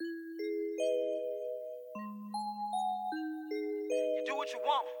do what you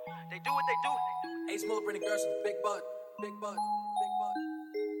want, they do what they do. AceMula bring the girls with the big butt, big butt, big butt.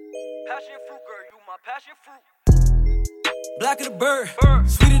 Passion fruit, girl, you my passion fruit. Black of the bird,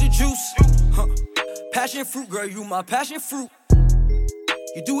 sweet of the juice. Passion fruit, girl, you my passion fruit.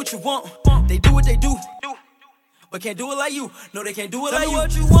 You do what you want, they do what they do. But can't do it like you, no they can't do it like you. Tell me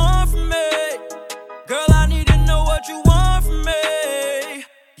what you want from me, girl, I need to know what you want from me.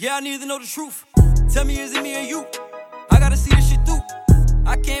 Yeah, I need to know the truth. Tell me, is it me or you? I gotta see this shit through.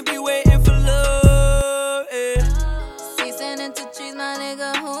 I can't be waiting for love, Season into cheese, my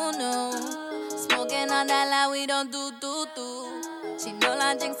nigga, who knew? Smoking on that line, we don't do. She know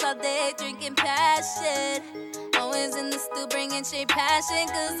I drinks all day, drinking passion. Always in the stew, bringing straight passion.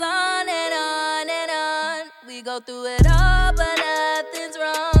 Cause on and on and on, we go through it all, but nothing's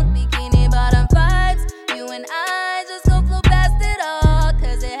wrong. Bikini bottom vibes, you and I just gon' flow past it all.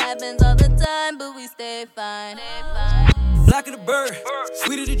 Cause it happens all the time, but we stay fine. Black of the bird,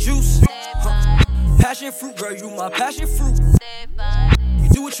 sweet of the juice. Passion fruit, girl, you my passion fruit. You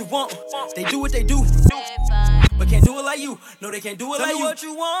do what you want, they do what they do. But can't do it like you, no they can't do it like you. Tell me what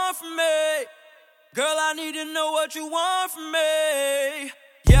you want from me, girl, I need to know what you want from me.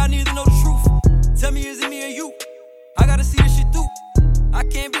 Yeah, I need to know the truth. Tell me, is it me or you? I gotta see this shit through. I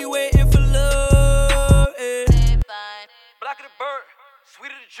can't be waiting for love, Black of the bird,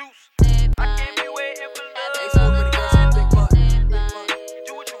 sweet of the juice. I can't be waiting for love. AceMula bring the girls with the big butt, big butt. You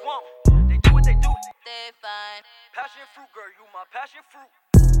do what you want, they do what they do. Passion fruit, girl, you my passion fruit.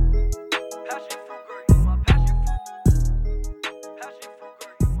 Passion fruit, girl.